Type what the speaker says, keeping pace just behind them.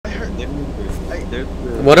There's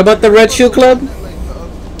What about the Red Shoe Club?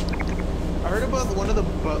 I heard about one of the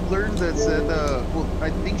butlers that said, well, I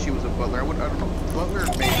think she was a butler. I don't know, butler or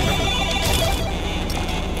maid, whatever the fuck you call it.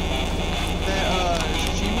 That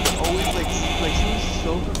she was always like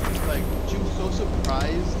she was so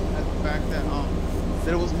surprised at the fact that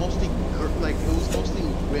it was mostly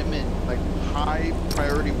women, like high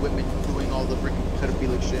priority women doing all the freaking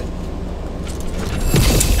pedophilic shit.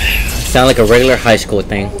 Sound like a regular high school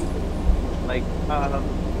thing. Like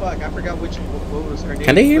fuck, I forgot what was her name.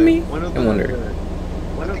 Can they hear me? One of I wonder. I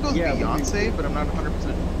think it was Beyonce, but I'm not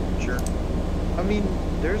 100% sure. I mean,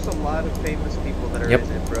 there's a lot of famous people that are in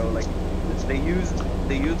it, bro. Like, they use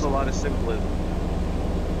a lot of symbolism,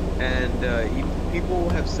 and people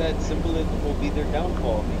have said symbolism will be their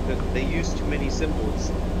downfall because they use too many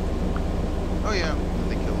symbols. Oh yeah,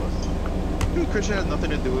 they kill us. Dude, Christian has nothing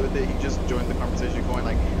to do with it. He just joined the conversation, going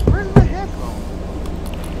like, "Where's my headphone?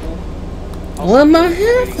 Where's my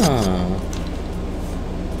headphone?"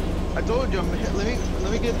 I told you,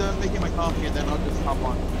 let me get done making my coffee and then I'll just hop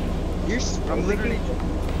on. I'm literally...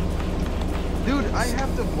 Dude, I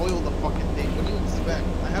have to boil the fucking thing. What do you expect?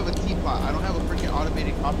 I have a teapot. I don't have a freaking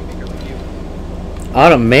automated coffee maker like you.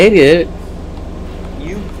 Automated?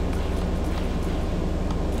 You?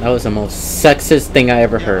 That was the most sexist thing I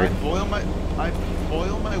ever heard. I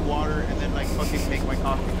boil my water and then like fucking make my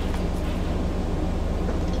coffee.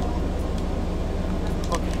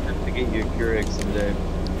 Fucking have to get you a Keurig someday.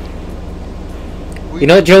 You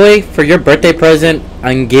know what, Joey? For your birthday present,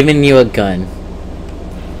 I'm giving you a gun.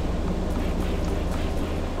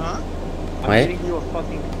 Huh? What? I'm getting you a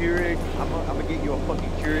fucking Keurig. I'm gonna get you a fucking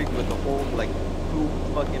Keurig with a whole, like, 2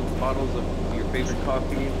 fucking bottles of your favorite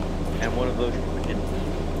coffee and one of those freaking...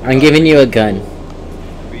 I'm giving you a gun.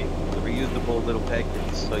 Reusable little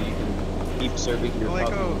packets so you can keep serving your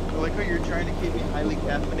coffee. I like how you're trying to keep me highly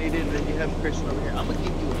caffeinated and then you have Christian over here. I'm gonna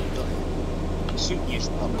give you a gun. Shoot you,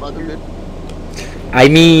 mother. I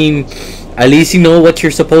mean, at least you know what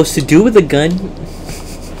you're supposed to do with a gun.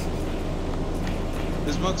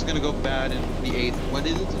 This mug's gonna go bad in the 8th. When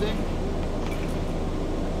is it today?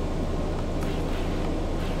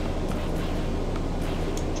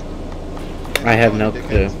 I have no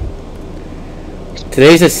clue.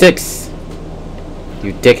 Today's the 6th.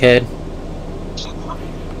 You dickhead.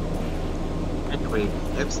 Anyway,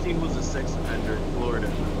 Epstein was a sex offender in Florida.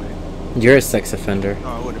 You're a sex offender. No,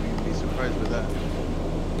 I wouldn't even be surprised with that.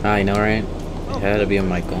 I know, right? It had to be a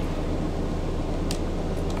Michael.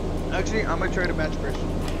 Actually, I'm gonna try to match Christian.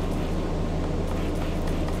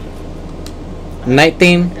 Night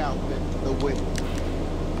theme? The whip.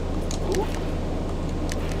 Ooh.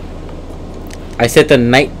 I said the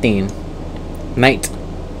night theme. Night.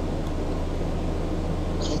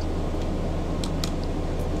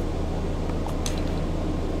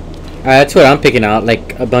 That's what I'm picking out,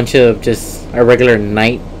 like a bunch of just a regular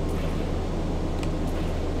night.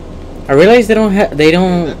 I realize they don't have, they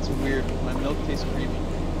don't... That's weird, my milk tastes creamy.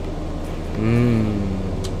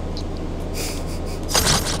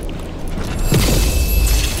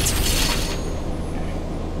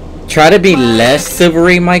 Try to be less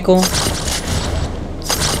silvery, Michael. He's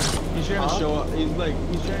trying to show up, he's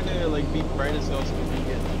trying to like be bright as hell so he can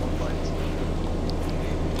get more fights.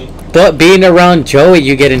 But being around Joey,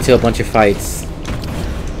 you get into a bunch of fights.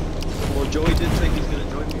 Well, Joey did say he's gonna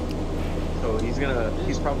join me, so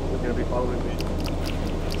he's probably gonna be following me.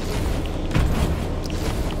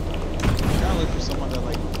 I'm trying to look for someone that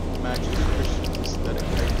like matches Christian's aesthetic. I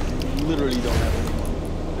literally don't have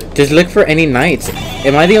anyone. Just look for any knights.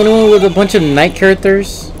 Am I the only one with a bunch of knight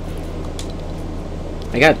characters?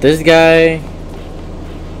 I got this guy.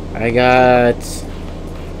 I got...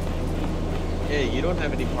 Hey, you don't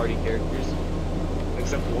have any party characters,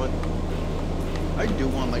 except one. I do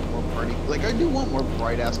want like more party, like I do want more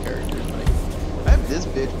bright ass characters. Like I have this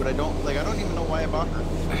bitch, but I don't even know why I bought her.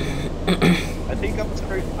 I think I'm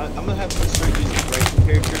gonna have to start using bright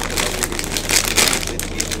characters because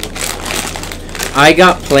I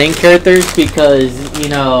got plain characters because, you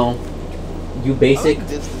know, you basic. I like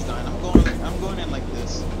this design. I'm going in like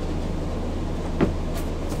this.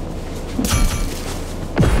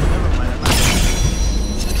 Never mind.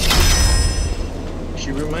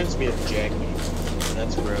 She reminds me of Jackie.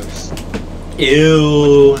 That's gross.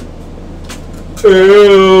 Ew.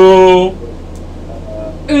 Ew.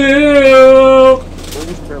 Ew. What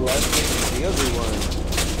was her last name? The other one.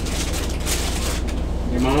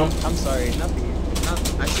 Your mom? I'm sorry, nothing.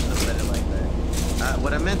 I shouldn't have said it like that.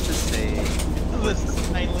 What I meant to say was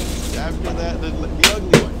silence after that. The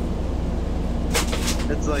ugly one.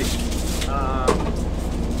 it's like,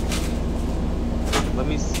 let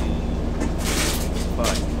me see.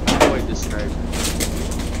 Fuck. Oh, I describe it?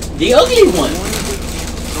 The ugly one.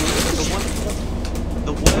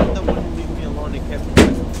 The one that wouldn't leave me alone and kept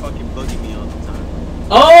fucking bugging me all the time.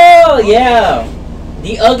 Oh yeah,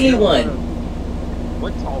 the ugly one.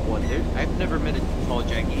 What tall one, dude? I've never met a tall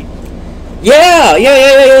Jackie. Yeah.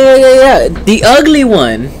 The ugly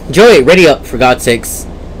one. Joey, ready up for God's sakes.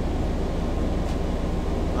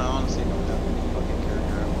 I honestly don't have any fucking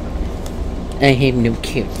character I want to be. I have no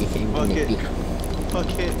character.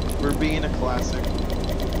 Fuck it. We're being a classic.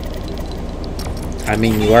 I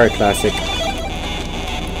mean, you are a classic.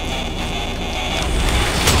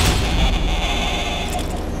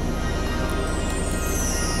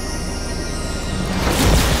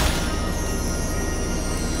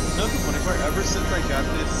 Ever since I got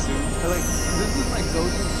this suit, this is my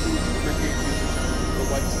go-to suit for freaking the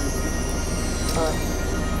white suit.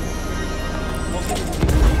 Most of the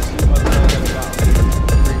suit that I got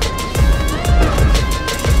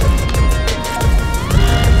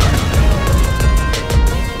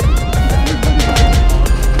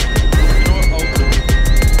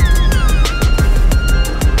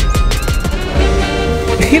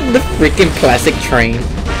The freaking classic train.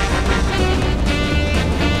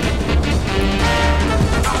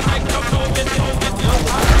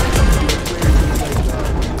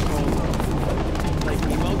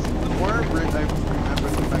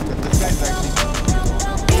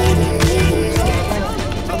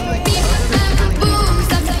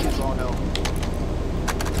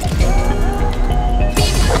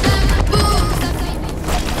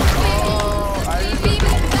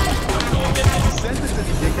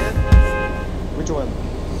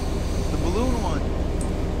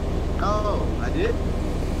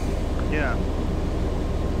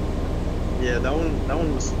 That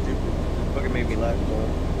one was stupid. It fucking made me laugh, bro.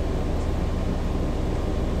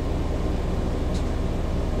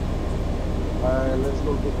 Alright, let's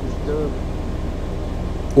go get this dub.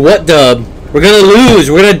 What dub? We're gonna lose.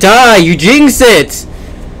 We're gonna die. You jinx it.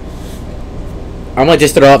 I'm gonna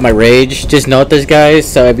just throw out my rage. Just note this, guys.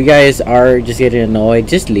 So if you guys are just getting annoyed,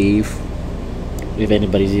 just leave. If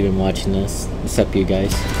anybody's even watching this, it's up to you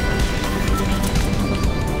guys.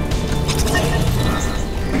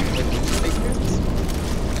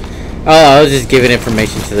 Oh, I was just giving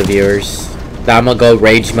information to the viewers. That I'm gonna go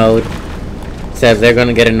rage mode. So if they're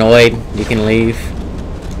gonna get annoyed, you can leave.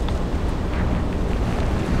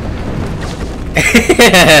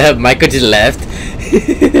 Michael just left.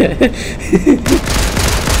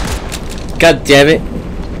 God damn it.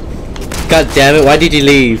 God damn it, why did you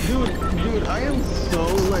leave? Dude, I am so,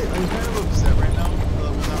 I'm kind of upset right now.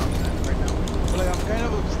 Well, not upset right now. But, I'm kind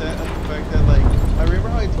of upset at the fact that, I remember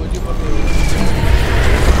how I told you about the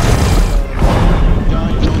John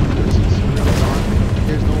Jones versus Real John.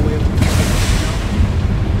 There's no way of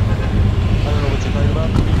I don't know what you're talking about.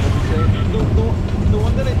 The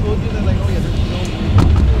one that I told you that, oh yeah, there's no way.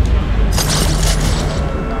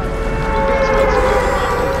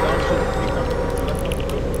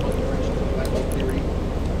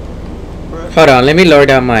 Hold on, let me lower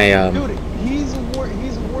down my Dude, he's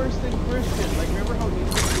worse than Christian. Remember how he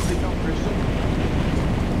used to become Christian?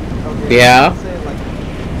 Okay, yeah. Say it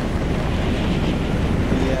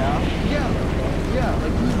yeah,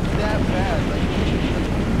 he's that bad. He's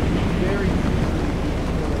very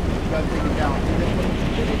got taken down. And then when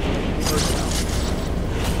he first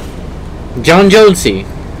down. John Jonesy.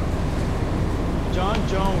 John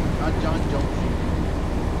Jones, not John Jones.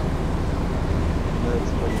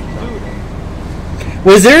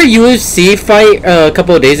 Was there a UFC fight a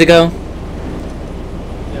couple of days ago?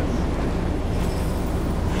 Yes.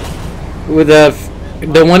 With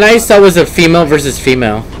the one I saw was a female versus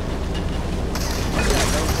female.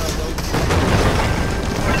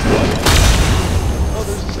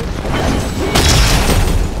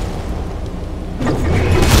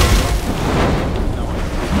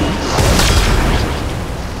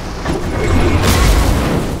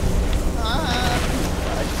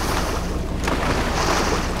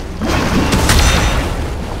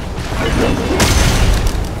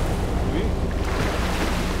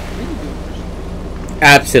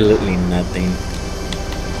 Absolutely nothing.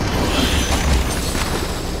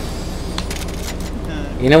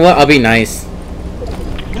 You know what? I'll be nice.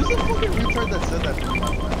 Who's the fucking retard that said that?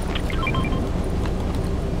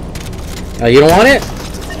 Oh, you don't want it?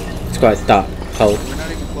 Let's go ahead. Stop. Hold. We're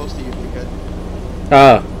not even close to you, dickhead.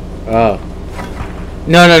 Oh. Oh.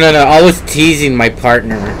 No. I was teasing my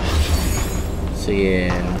partner. So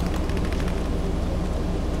yeah.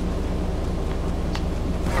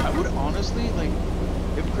 I would honestly,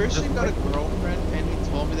 if Christian got a girlfriend and he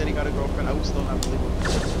told me that he got a girlfriend, I would still not believe him.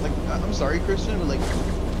 I'm sorry, Christian, but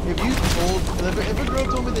If you told, if a girl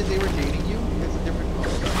told me that they were dating you, it's a different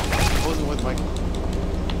conversation. I wasn't with Michael.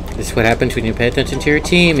 This is what happens when you pay attention to your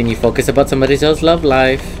team and you focus about somebody else's love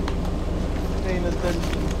life. Paying attention.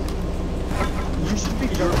 You should be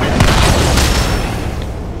your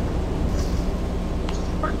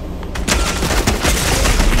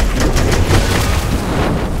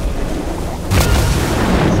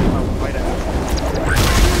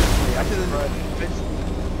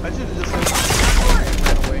I should have just said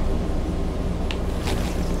that way.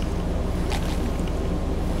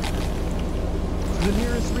 To the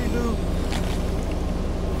nearest reboot.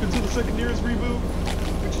 Into the second nearest reboot.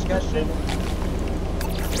 Which is Christian.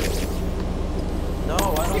 No, I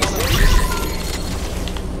don't want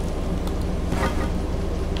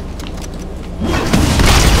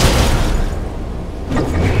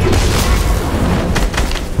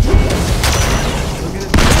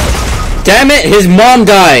Damn it, his mom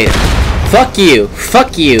died! Fuck you!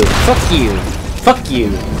 Fuck you! Fuck you! Fuck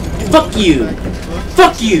you! Fuck you!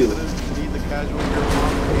 Fuck you!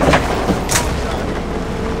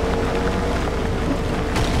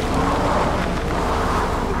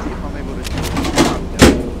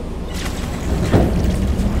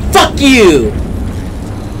 Fuck you!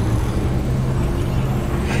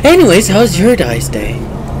 Anyways, how's your dice day?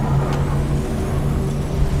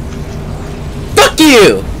 Fuck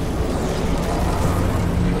you!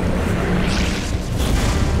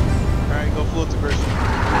 Alright, go float to Christian. I'm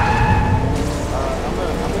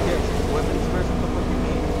gonna get women's first. What the fuck you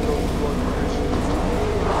mean? Go to Christian.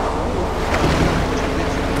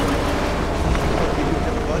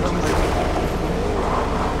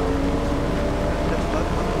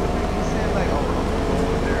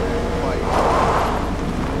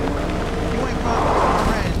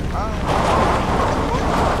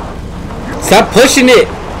 Stop pushing it!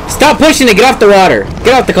 Stop pushing it! Get off the water!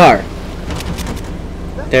 Get off the car!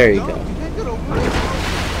 There you go.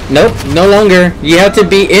 Nope, no longer. You have to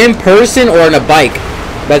be in person or on a bike.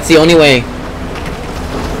 That's the only way.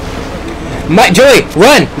 Joey,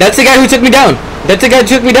 run! That's the guy who took me down! That's the guy who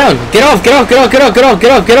took me down! Get off! Get off! Get off! Get off! Get off!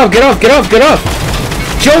 Get off! Get off! Get off! Get off! Get off!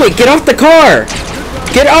 Joey, get off the car!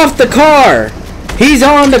 Get off the car! He's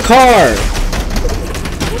on the car!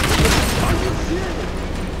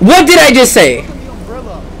 What did I just say?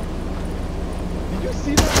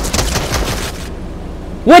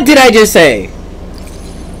 What did I just say?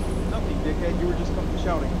 Nothing, dickhead. You were just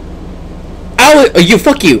shouting. You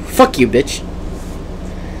fuck you, bitch.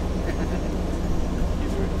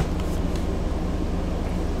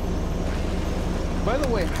 By the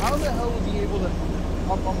way, how the hell was he able to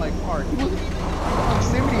hop on my car? He wasn't even in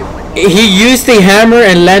proximity of my car. He used the hammer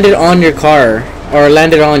and landed on your car, or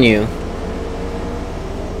landed on you.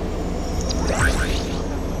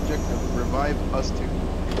 Objective: revive us two.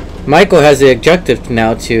 Michael has the objective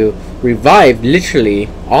now to revive literally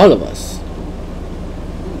all of us.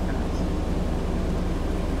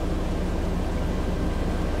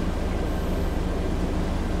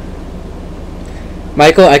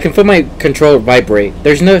 Michael, I can feel my controller vibrate.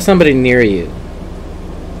 There's no somebody near you.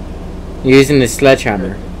 You're using the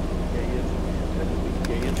sledgehammer.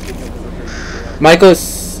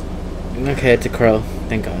 Michael's... Okay, it's a crow.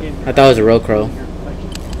 Thank God. I thought it was a real crow.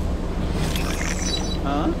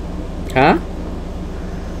 Huh?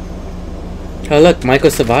 Oh look,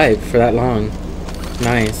 Michael survived for that long.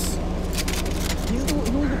 Nice. He was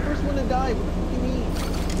the first one to die. What do you mean?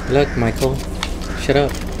 Look, Michael. Shut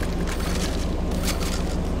up.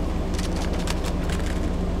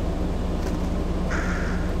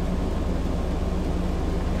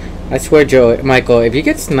 I swear, Michael, if you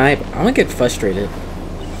get sniped, I'm gonna get frustrated.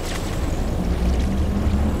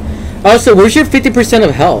 Also, where's your 50%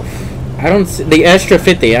 of health? I don't see the extra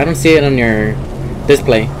 50. I don't see it on your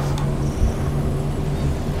display.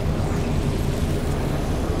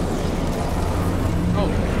 Oh.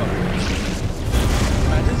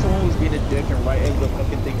 Imagine someone was being a dick and right as the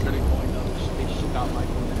fucking thing started going up, they shot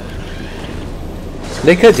Michael in the head.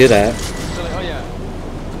 They could do that. So like, oh yeah.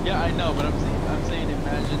 Yeah, I know, but I'm saying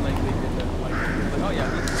imagine like they did that. Like oh yeah,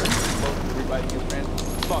 this is supposed to revive your friend.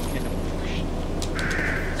 Fucking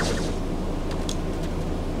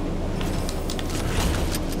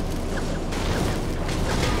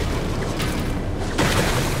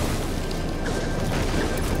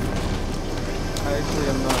Actually,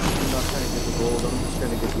 I'm not trying to get the gold, I'm just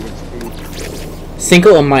trying to get the XP.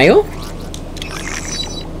 Cinco de Mayo?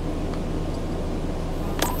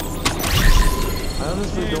 I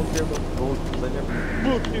honestly don't care about the gold because I never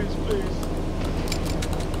Look his face.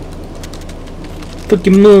 Fuck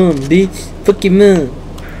your mom, bitch. Fuck your mom.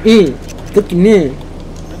 Fuck your mom.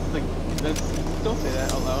 That's don't say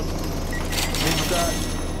that out loud. It's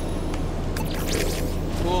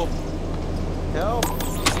Help!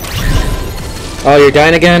 Oh, you're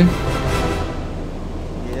dying again?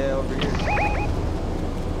 Yeah, over here.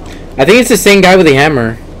 I think it's the same guy with the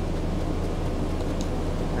hammer.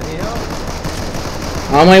 Any help?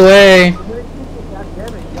 On my way. God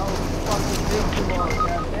damn it, y'all fucking take too long,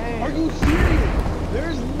 god dang. Are you serious?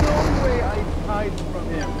 There's no way I hide from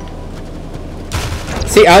him.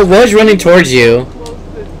 See, I was running towards you. Close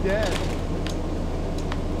to death.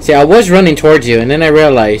 See, I was running towards you, and then I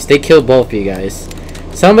realized they killed both of you guys.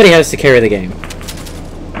 Somebody has to carry the game.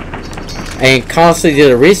 And constantly do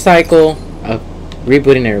the recycle of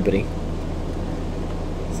rebooting everybody.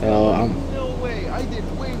 So, No way, I did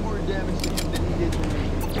way more damage to him than he did to me.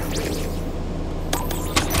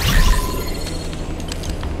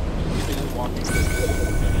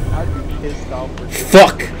 I'd be pissed off for this.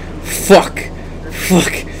 fuck! Fuck!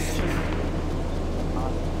 Fuck!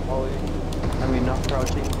 I mean, not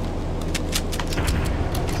crouching. Of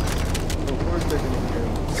course they're gonna hear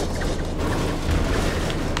him.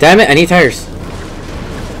 Damn it, I need tires.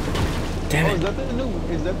 Damn Oh, it.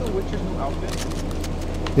 is that the Witcher's new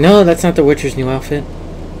outfit? No, that's not the Witcher's new outfit.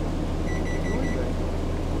 Who is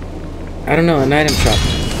that? I don't know, an item shop.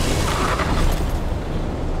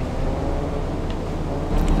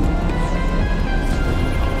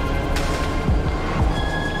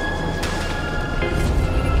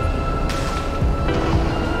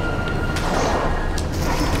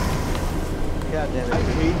 God damn it.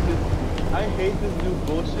 I hate this new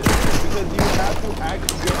bullshit because you have to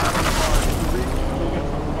actually get out of the car to reach to get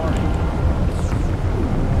some party.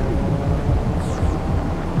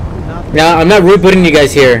 No, I'm not rebooting you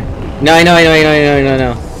guys here. No, I know.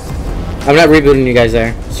 I'm not rebooting you guys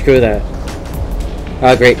there. Screw that.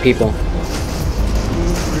 Oh, great people.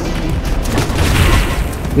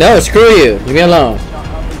 No, screw you. Leave me alone.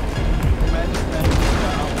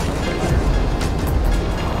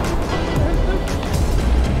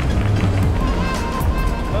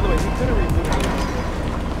 By the way, he could have rebooted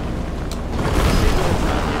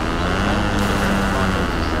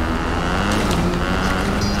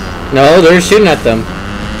No, they're shooting at them.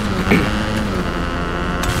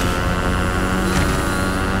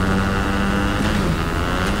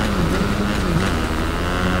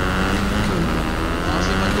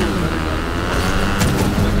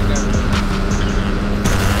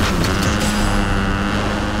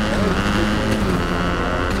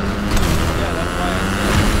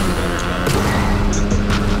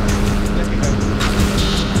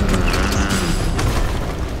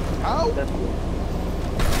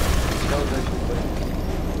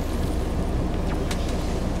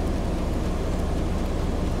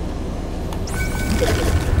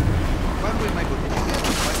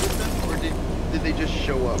 did they just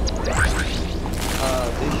show up? They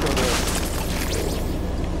showed up.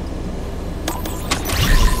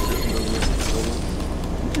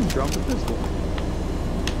 You can drop a pistol.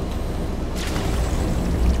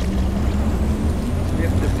 We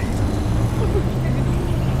have to be.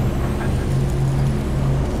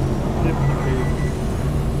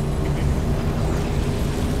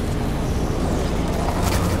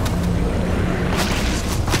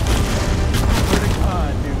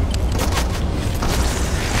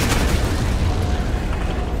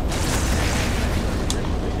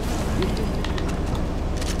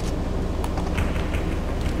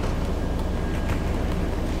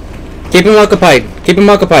 Keep him occupied. Keep him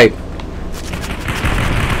occupied.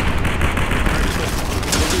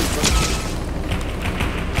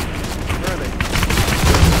 Where are they?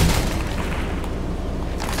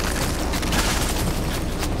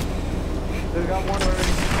 They got one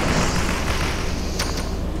already.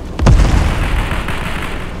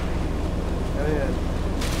 Oh yeah.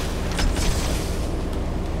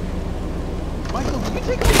 Michael, did you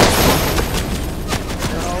take a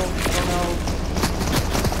No, no.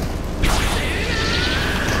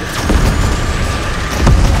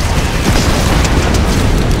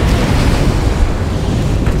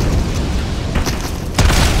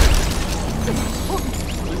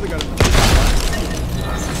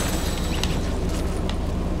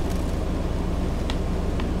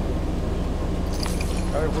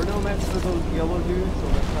 Alright, we're no match for those yellow dudes, so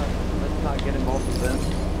let's not get involved with them.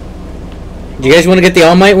 Do you guys want to get the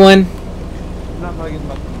All Might one? I'm not talking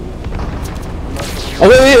about the dudes. Oh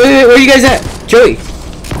wait, where are you guys at? Joey.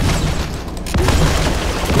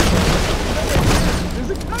 There's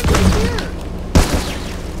a guy right here!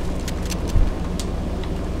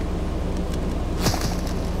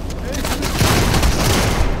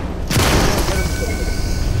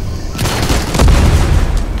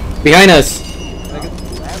 Behind us. Can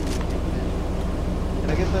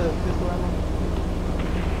I get the pistol ammo?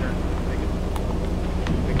 Sure, take it.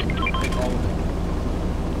 Take all of it.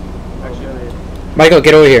 Michael,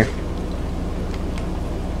 get over here.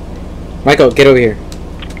 Michael, get over here.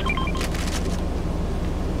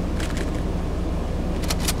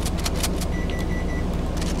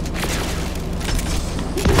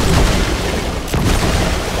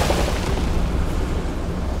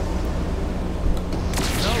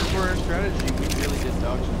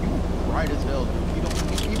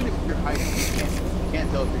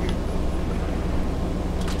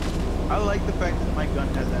 I like the fact that my gun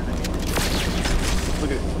has animation.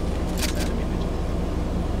 Look at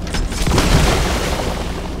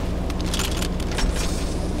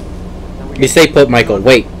it. You stay put, Michael.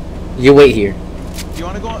 Wait. You wait here. Do you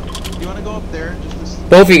want to go up? Do you want to go up there? Just to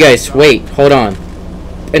Both of you guys, wait. Hold on.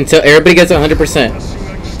 Until everybody gets 100%.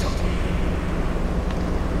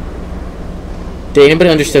 Did anybody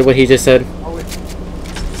understand what he just said?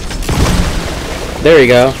 There you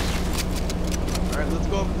go. Alright, let's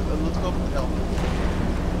go up the hill.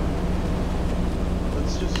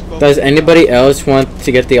 Let's just go. Does anybody else want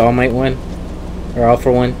to get the All Might one? Or All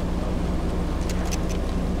for one?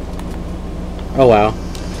 Oh wow.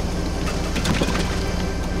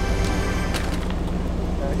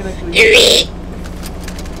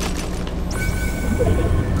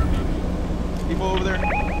 People over there.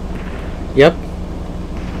 Yep.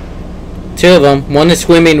 2 of them. One is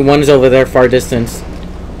swimming, one is over there far distance.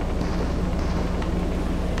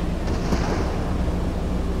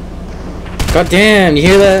 God damn, you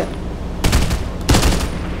hear that?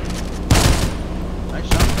 Nice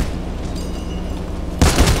shot.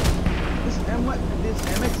 This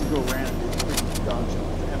MX go ran is freaking dog shit.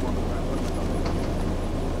 The M on the ground. What am I talking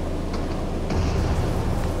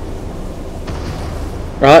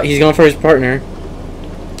about? Oh, he's going for his partner.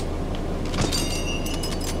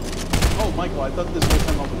 Oh, Michael, I thought this was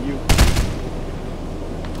come up with you.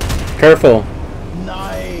 Careful.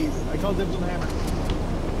 Nice! I called dibs on the hammer.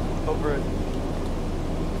 Go for it.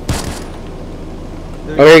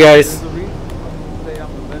 Okay, guys. There's a reason I'm say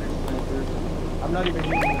I'm the better sniper. I'm not even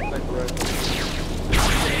using the sniper rifle.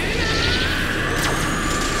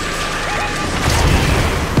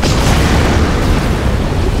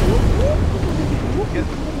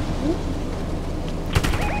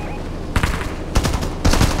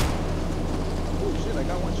 Oh shit, I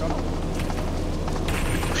got one shot off.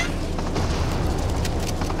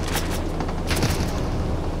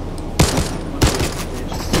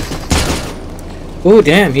 Ooh,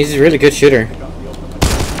 damn, he's a really good shooter.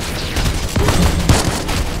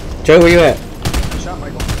 Joe, where you at? Shot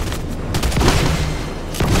Michael.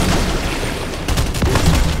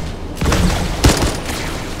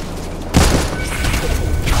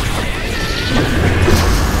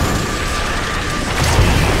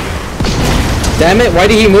 Damn it, why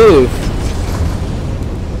did he move?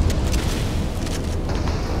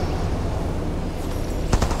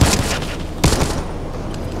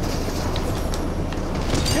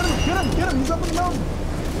 Get him, he's up in the mountain.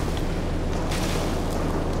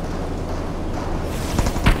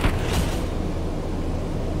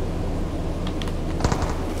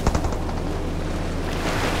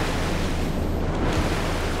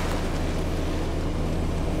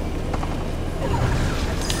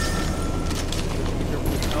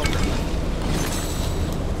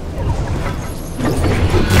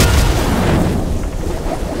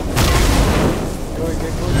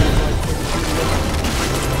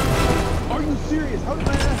 Are you serious? How did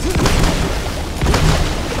I not hit him?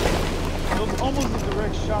 That was almost a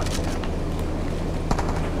direct shot.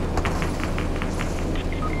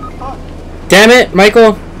 Ah, Damn it,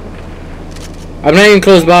 Michael! I'm not even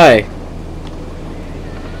close by.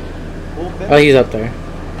 Oh, he's up there.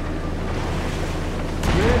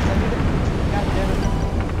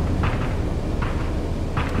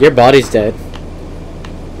 Your body's dead. okay,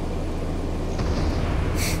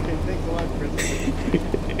 thanks a lot, Chris.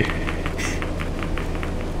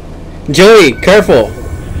 Joey, careful!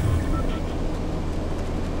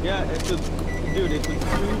 Yeah, it's a 2v.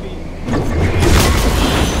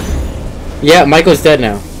 Yeah, Michael's dead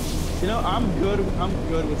now. You know, I'm good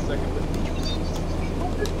with second.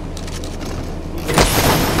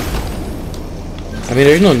 I mean,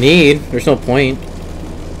 there's no need. There's no point. He's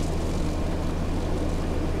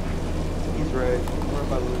right. We're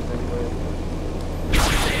about to lose anyway.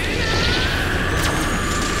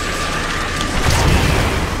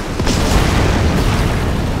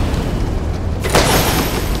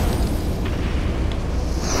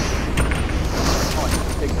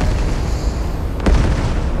 Oh, take that.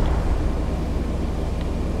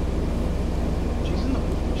 She's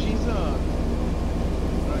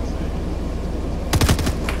what do I say?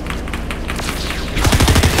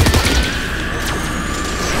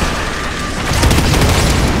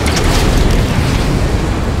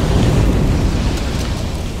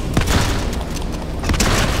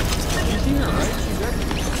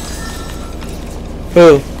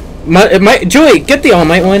 Who? Joey, get the All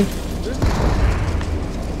Might one.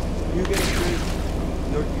 You get a free.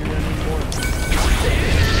 You're gonna need more.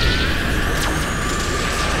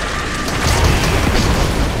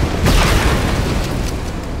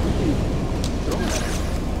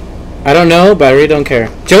 I don't know, but I really don't care.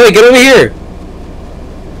 Joey, get over here.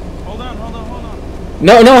 Hold on.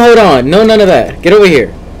 No, hold on. No, none of that. Get over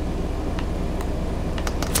here.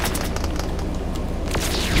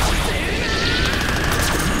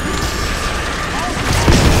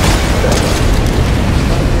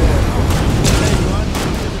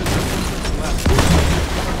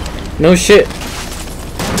 No shit.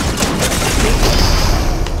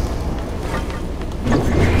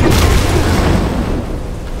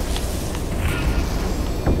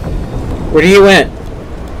 Where did he went?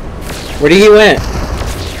 Where did he went?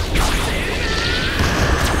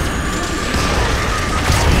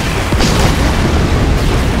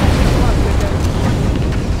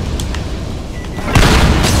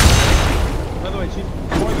 By the way, she's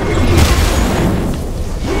more than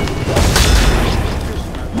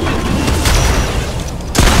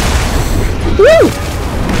Woo!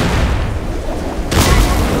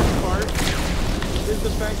 part is the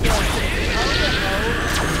fact that how the hell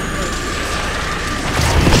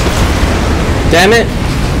Damn it.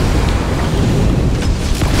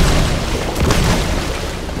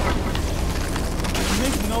 it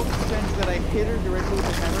makes no sense that I hit her directly with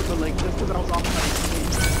the hammer, but like just because I was off my feet.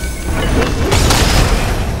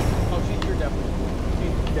 Oh, you're definitely.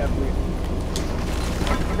 She's definitely.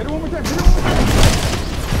 Hit her one more time.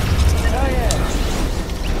 Hell yeah.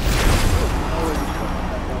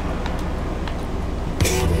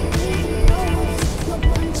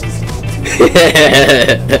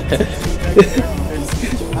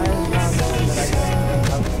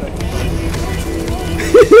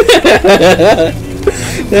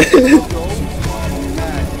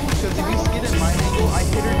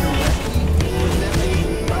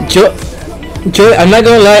 Joey, I'm not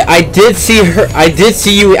gonna lie, I did see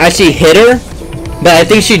you actually hit her, but I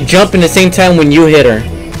think she jumped in the same time when you hit her.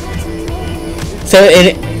 So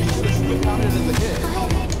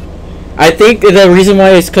I think the reason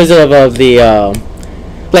why is because of the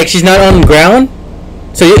like she's not on the ground,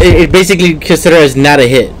 so it basically considered as not a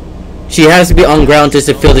hit. She has to be on ground just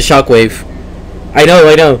to feel the shockwave. I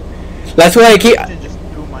know. That's why I keep. Just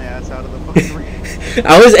threw my ass out of the fucking ring.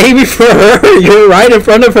 I was aiming for her. You're right in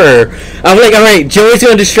front of her. I'm like, all right, Joey's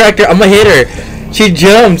gonna distract her. I'm gonna hit her. She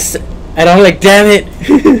jumps, and I'm like, damn it.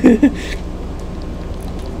 That's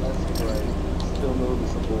right. Still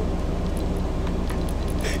noticeable.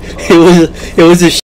 It was a